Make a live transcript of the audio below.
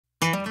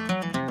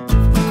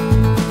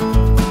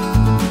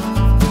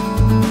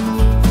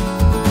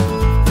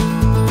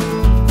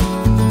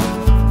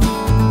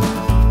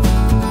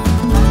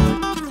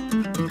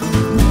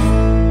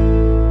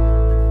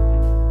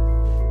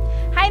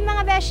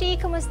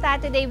Kamusta?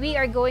 Today we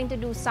are going to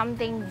do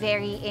something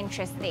very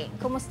interesting.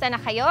 Kumusta na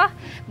kayo?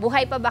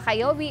 Buhay pa ba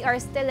kayo? We are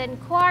still in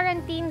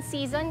quarantine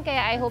season kaya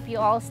I hope you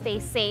all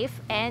stay safe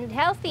and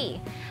healthy.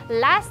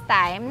 Last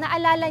time,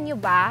 naalala nyo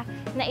ba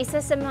na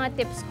isa sa mga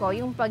tips ko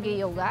yung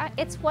pag-yoga?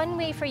 It's one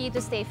way for you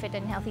to stay fit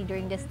and healthy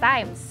during this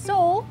time.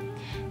 So,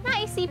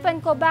 naisipan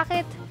ko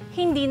bakit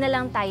hindi na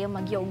lang tayo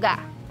mag-yoga.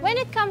 When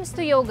it comes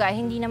to yoga,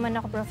 hindi naman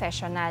ako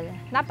professional.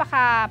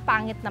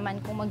 Napaka-pangit naman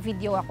kung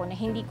mag-video ako na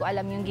hindi ko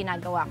alam yung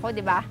ginagawa ko,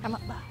 di ba?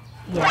 Tama ba?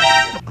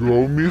 Yes.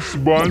 Go, Miss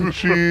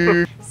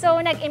Banshee!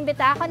 So,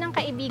 nag-imbita ako ng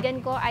kaibigan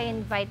ko. I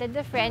invited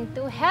a friend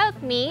to help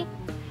me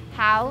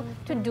how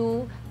to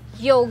do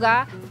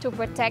yoga to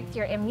protect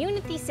your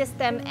immunity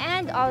system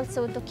and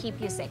also to keep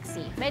you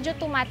sexy. Medyo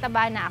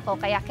tumataba na ako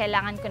kaya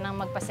kailangan ko nang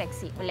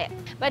magpa-sexy ulit.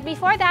 But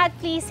before that,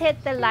 please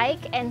hit the like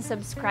and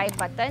subscribe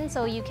button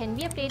so you can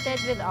be updated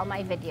with all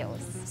my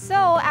videos.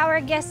 So, our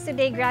guest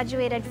today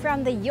graduated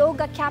from the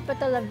yoga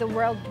capital of the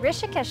world,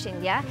 Rishikesh,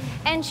 India,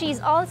 and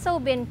she's also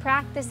been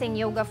practicing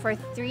yoga for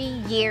 3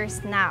 years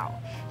now.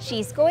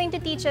 She's going to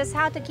teach us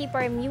how to keep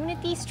our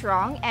immunity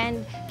strong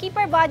and keep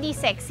our body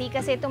sexy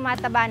kasi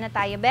tumataba na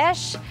tayo,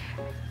 besh.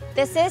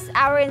 This is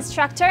our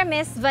instructor,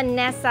 Miss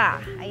Vanessa.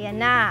 Ayan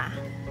na.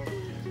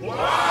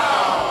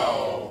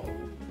 Wow!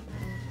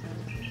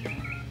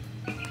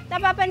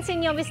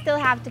 Napapansin nyo, we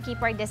still have to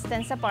keep our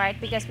distance apart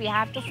because we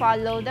have to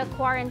follow the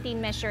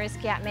quarantine measures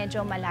kaya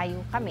medyo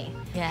malayo kami.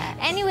 Yes.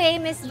 Anyway,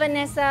 Miss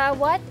Vanessa,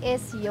 what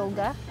is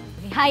yoga?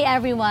 Hi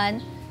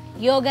everyone.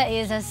 Yoga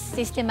is a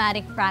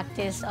systematic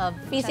practice of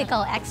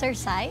physical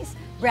exercise,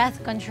 breath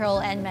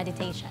control, and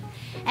meditation.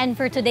 And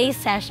for today's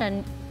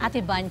session,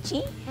 Ate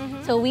Banchi,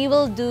 so we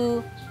will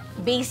do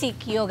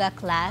basic yoga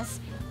class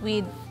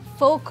with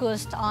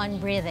focused on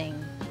breathing.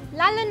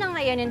 Lalo na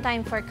ngayon in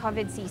time for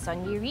COVID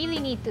season, we really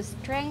need to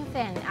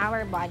strengthen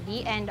our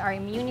body and our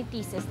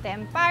immunity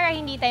system para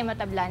hindi tayo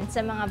matablan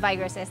sa mga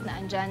viruses na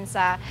andyan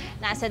sa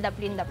nasa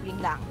daplin-daplin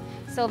lang.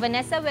 So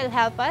Vanessa will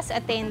help us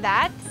attain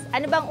that.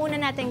 Ano bang una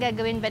natin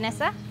gagawin,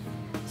 Vanessa?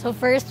 So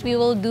first, we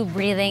will do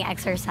breathing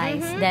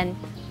exercise. Then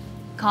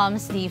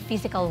comes the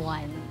physical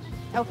one.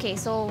 Okay,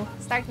 so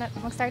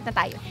mag-start na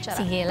tayo.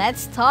 Charot. Sige,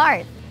 let's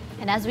start.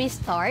 And as we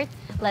start,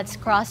 let's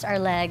cross our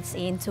legs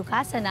in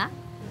Sukhasana.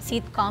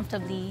 Sit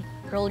comfortably,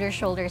 roll your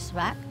shoulders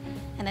back,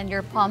 and then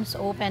your palms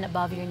open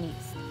above your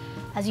knees.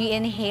 As you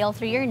inhale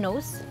through your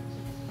nose,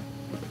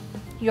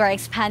 you are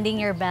expanding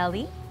your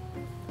belly,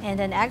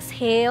 and then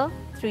exhale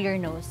through your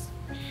nose.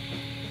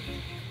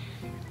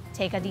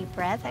 Take a deep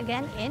breath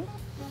again in.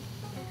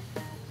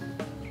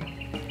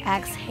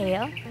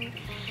 Exhale.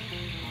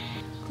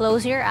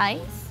 Close your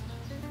eyes.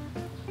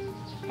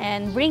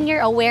 And bring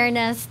your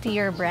awareness to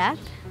your breath.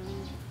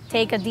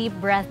 Take a deep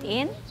breath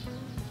in.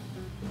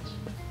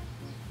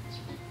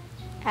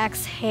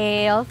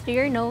 Exhale through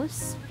your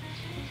nose.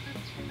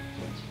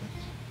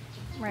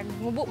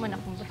 Mubo man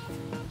akong breath.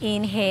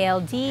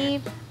 Inhale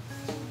deep.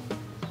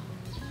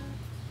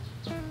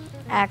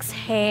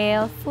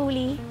 Exhale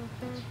fully.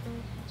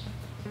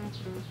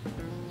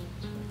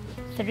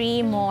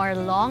 3 more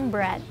long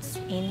breaths.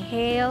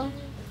 Inhale.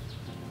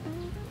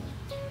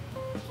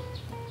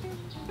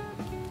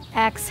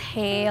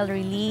 Exhale,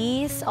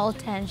 release all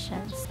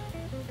tensions.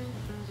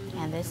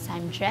 And this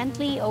time,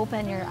 gently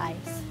open your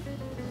eyes.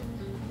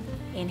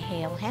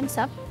 Inhale, hands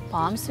up,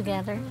 palms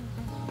together.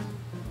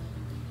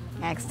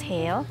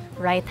 Exhale,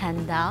 right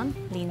hand down,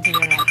 lean to your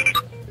right.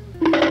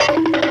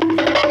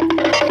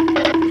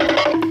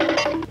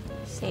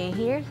 Stay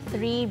here,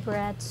 3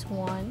 breaths.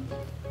 1,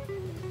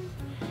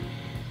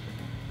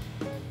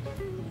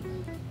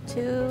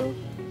 2,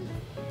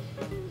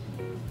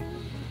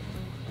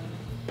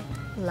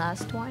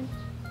 last one.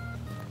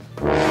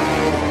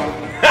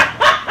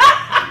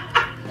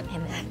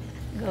 And then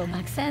go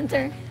back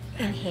center.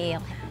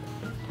 Inhale.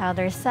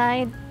 Other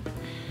side.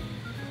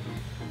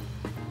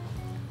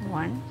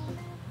 1,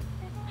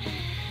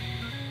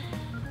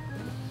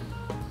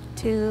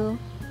 2,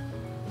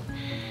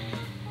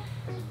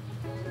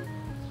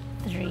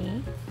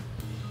 3.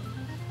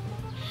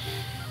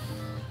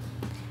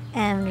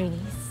 And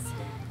release.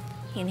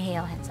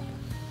 Inhale, hands up.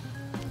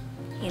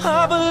 Inhale.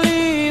 I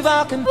believe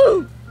I can.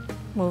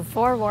 Move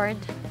forward.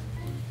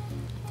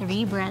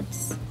 3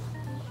 breaths.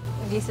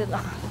 Gisod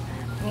ako.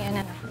 May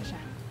ano na siya.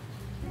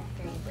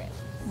 3 breaths.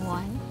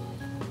 1,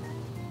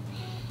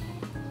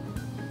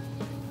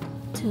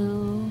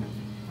 2.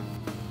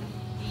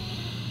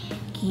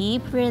 Keep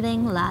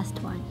breathing. Last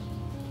one.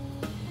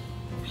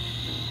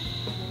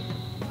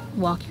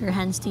 Walk your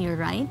hands to your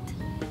right.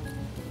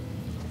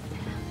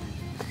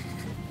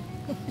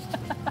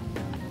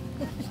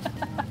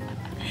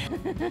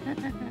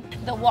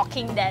 The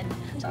Walking Dead.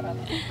 Charot.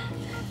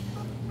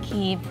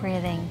 Keep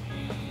breathing.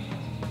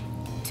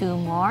 2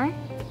 more.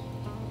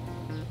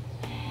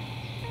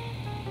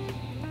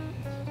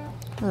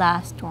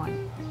 Last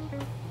one.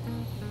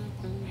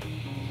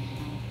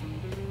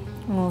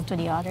 Move to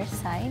the other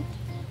side.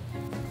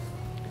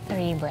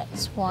 3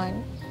 breaths.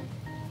 1.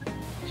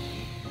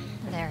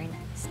 Very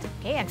nice.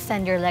 Okay,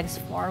 extend your legs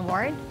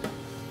forward.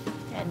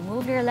 And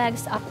move your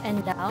legs up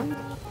and down,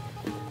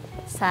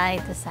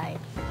 side to side.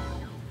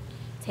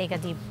 Take a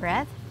deep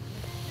breath.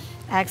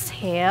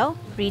 Exhale,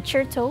 reach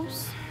your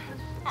toes.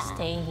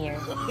 Stay here,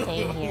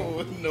 stay here.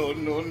 No,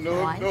 no,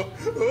 no, One. no.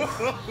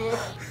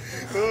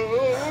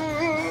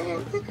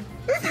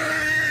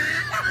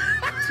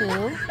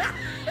 2.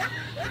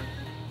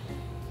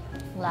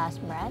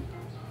 Last breath.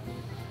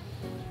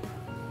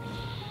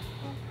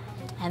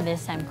 And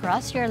this time,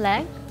 cross your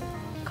leg.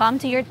 Come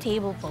to your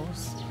table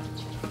pose.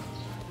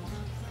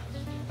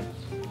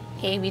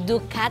 Okay, we do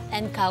cat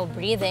and cow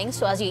breathing.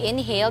 So as you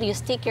inhale, you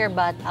stick your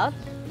butt out,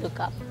 look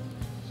up.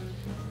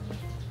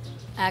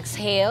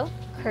 Exhale,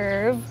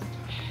 curve.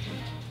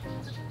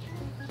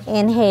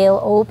 Inhale,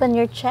 open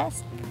your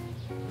chest.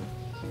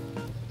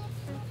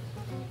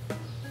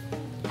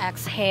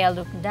 Exhale,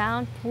 look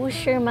down,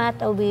 push your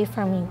mat away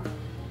from you.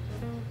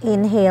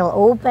 Inhale,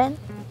 open.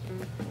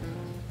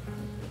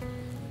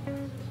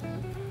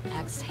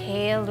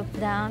 Exhale, look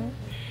down.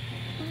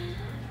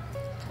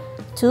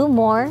 2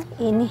 more.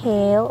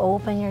 Inhale,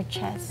 open your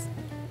chest.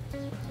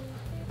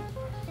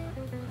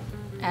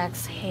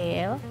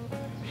 Exhale.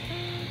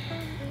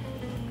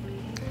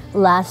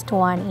 Last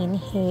one.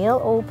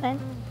 Inhale, open.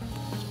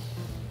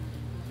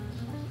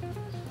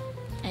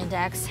 And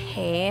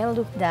exhale,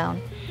 look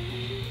down.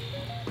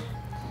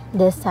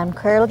 This time,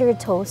 curl your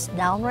toes,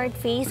 downward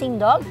facing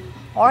dog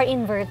or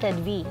inverted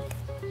V.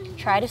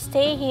 Try to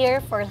stay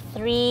here for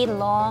 3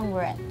 long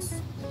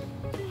breaths.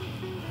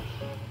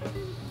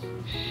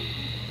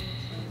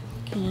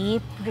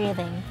 Keep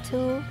breathing.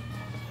 2.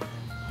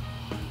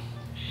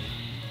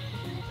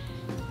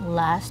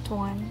 Last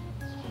one.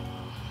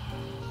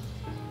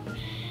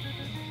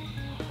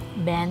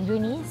 Bend your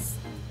knees.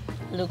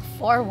 Look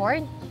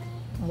forward.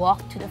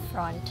 Walk to the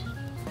front.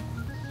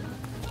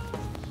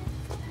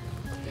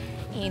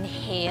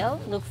 Inhale,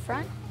 look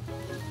front.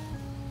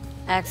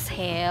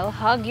 Exhale,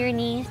 hug your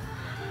knees.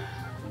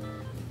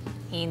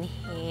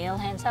 Inhale,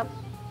 hands up.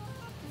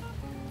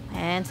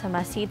 And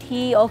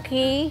samasithhi,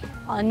 okay.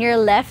 On your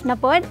left na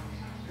pod,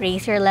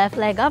 raise your left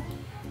leg up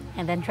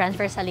and then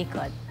transfer sa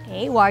likod.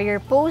 Okay, warrior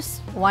pose,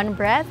 1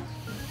 breath.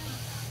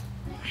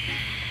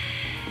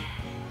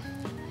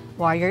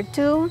 Warrior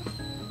 2.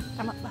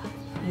 Tama ba?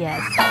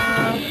 Yes.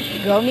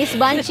 Go, Miss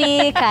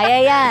Banchi.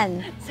 Kaya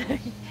yan. Sorry.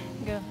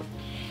 Go.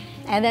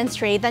 And then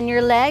straighten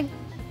your leg.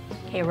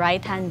 Okay,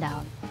 right hand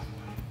down.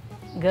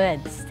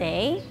 Good.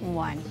 Stay.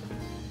 1.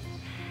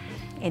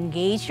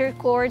 Engage your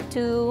core.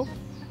 2.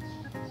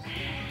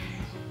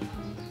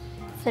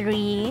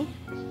 3.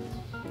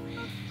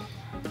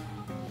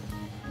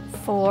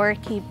 4.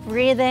 Keep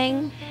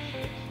breathing.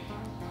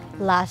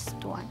 Last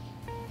one.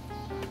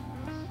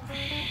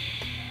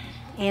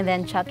 And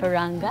then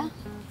chaturanga.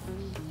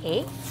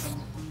 Okay.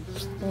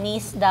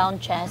 Knees down,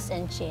 chest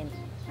and chin.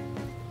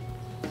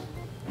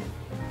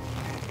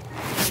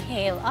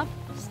 Inhale up,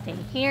 stay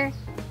here.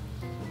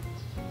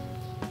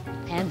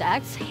 And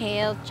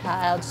exhale,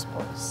 child's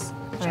pose.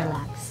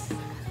 Relax.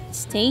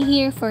 Stay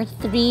here for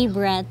 3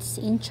 breaths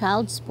in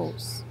child's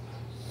pose.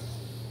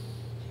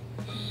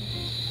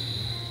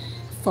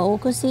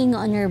 Focusing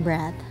on your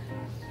breath.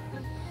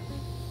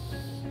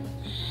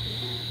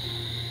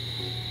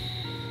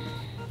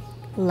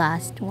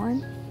 Last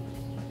one.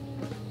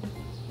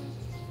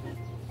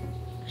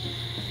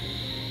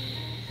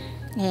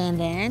 And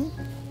then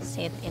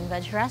sit in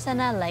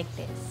Vajrasana like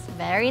this.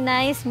 Very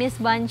nice, Miss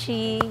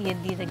Banchi. You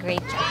did a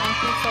great job.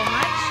 Thank you so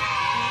much.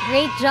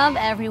 Great job,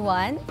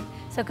 everyone.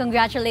 So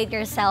congratulate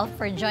yourself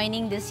for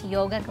joining this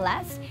yoga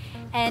class.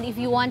 And if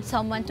you want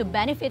someone to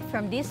benefit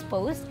from this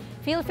pose,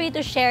 feel free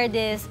to share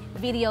this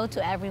video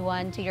to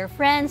everyone, to your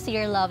friends, to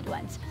your loved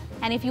ones.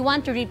 And if you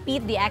want to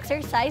repeat the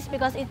exercise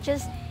because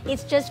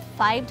it's just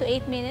 5 to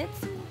 8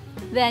 minutes,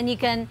 then you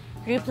can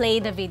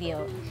replay the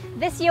video.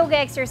 This yoga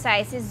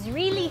exercise is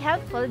really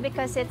helpful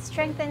because it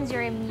strengthens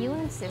your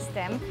immune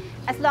system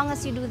as long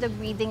as you do the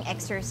breathing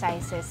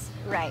exercises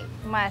right.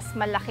 Mas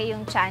malaki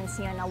yung chance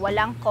nyo na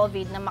walang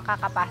COVID na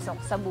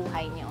makakapasok sa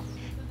buhay nyo.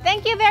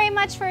 Thank you very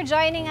much for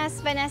joining us,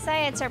 Vanessa.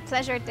 It's our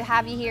pleasure to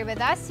have you here with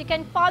us. You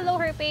can follow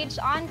her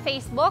page on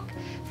Facebook,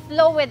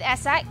 Flow with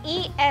Essa,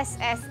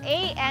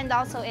 ESSA, and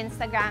also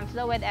Instagram,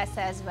 Flow with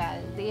Essa as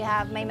well. Do you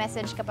have my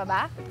message ka pa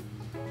ba?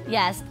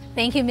 Yes,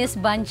 thank you, Miss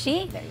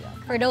Banchi. There you go.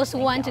 For those who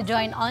want to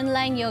join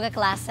online yoga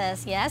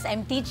classes, yes,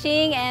 I'm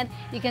teaching and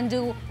you can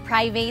do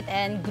private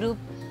and group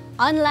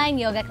online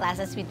yoga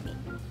classes with me.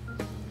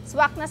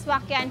 Swak na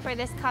swak yan for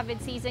this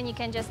COVID season. You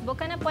can just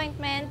book an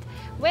appointment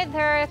with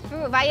her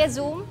via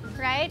Zoom,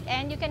 right?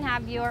 And you can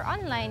have your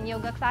online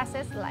yoga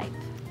classes live.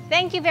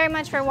 Thank you very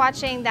much for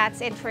watching. That's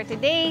it for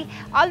today.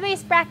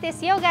 Always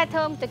practice yoga at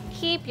home to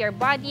keep your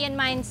body and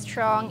mind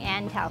strong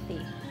and healthy.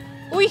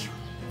 Uy!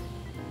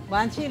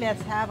 Banchi,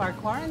 let's have our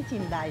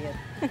quarantine diet.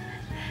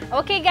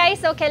 Okay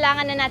guys, so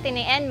kailangan na natin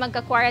i-end.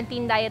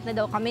 Magka-quarantine diet na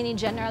daw kami ni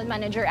General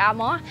Manager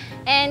Amo.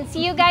 And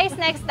see you guys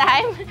next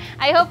time.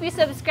 I hope you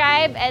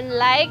subscribe and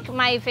like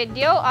my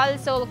video.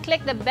 Also,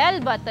 click the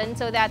bell button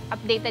so that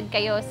updated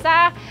kayo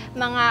sa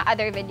mga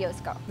other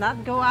videos ko.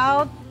 Not go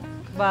out,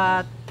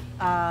 but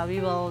we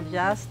will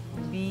just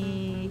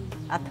be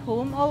at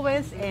home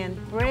always and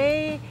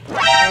pray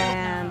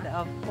and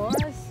of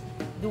course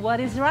do what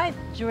is right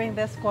during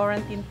this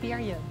quarantine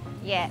period.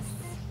 Yes.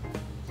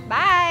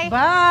 Bye!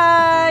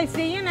 Bye!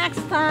 See you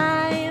next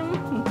time!